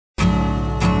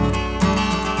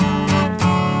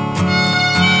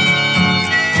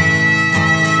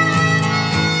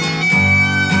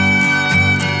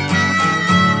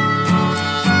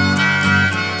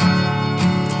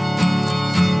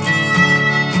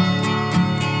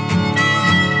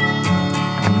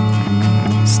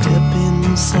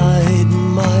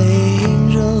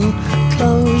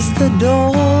the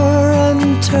door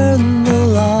and turn the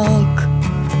lock.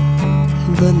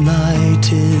 The night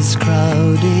is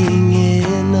crowding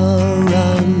in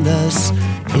around us.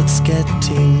 It's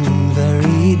getting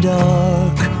very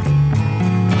dark.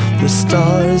 The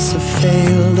stars have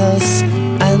failed us,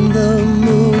 and the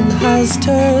moon has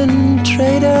turned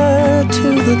traitor to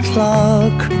the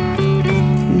clock.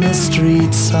 The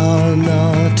streets are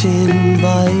not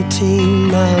inviting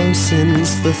now since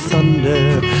the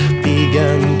thunder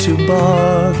began to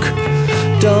bark.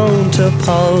 Don't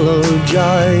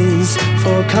apologize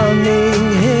for coming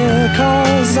here,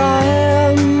 'cause I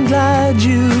am glad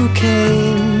you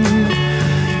came.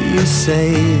 You say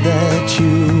that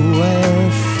you were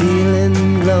feeling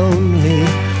lonely.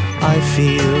 I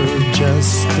feel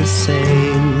just the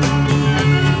same.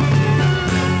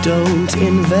 Don't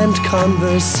invent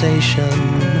conversation.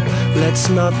 Let's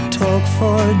not talk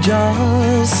for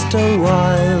just a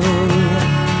while.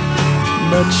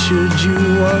 But should you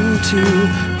want to,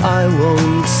 I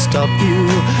won't stop you.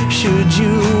 Should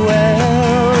you wear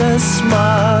a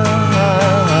smile?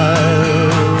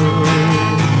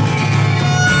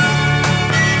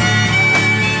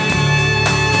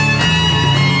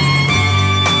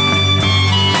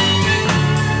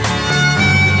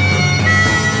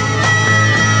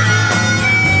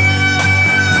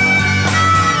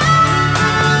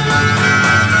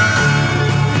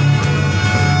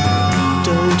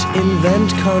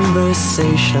 Invent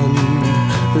conversation.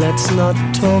 Let's not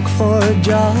talk for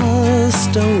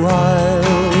just a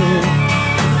while.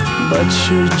 But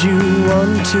should you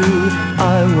want to,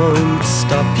 I won't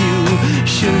stop you.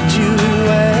 Should you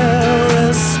wear a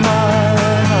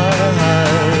smile?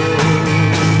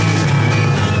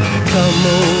 Come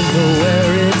over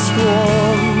where it's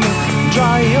warm.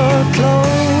 Dry your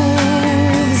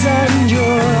clothes and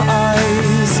your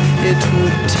eyes. It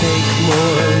would take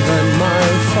more than my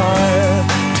fire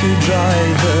to dry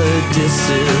the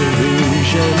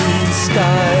disillusioned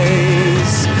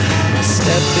skies.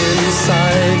 Step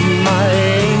inside, my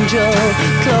angel,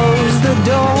 close the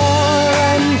door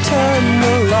and turn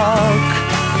the lock.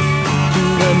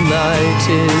 The night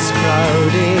is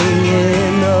crowding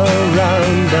in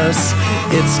around us.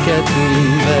 It's getting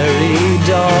very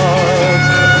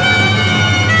dark.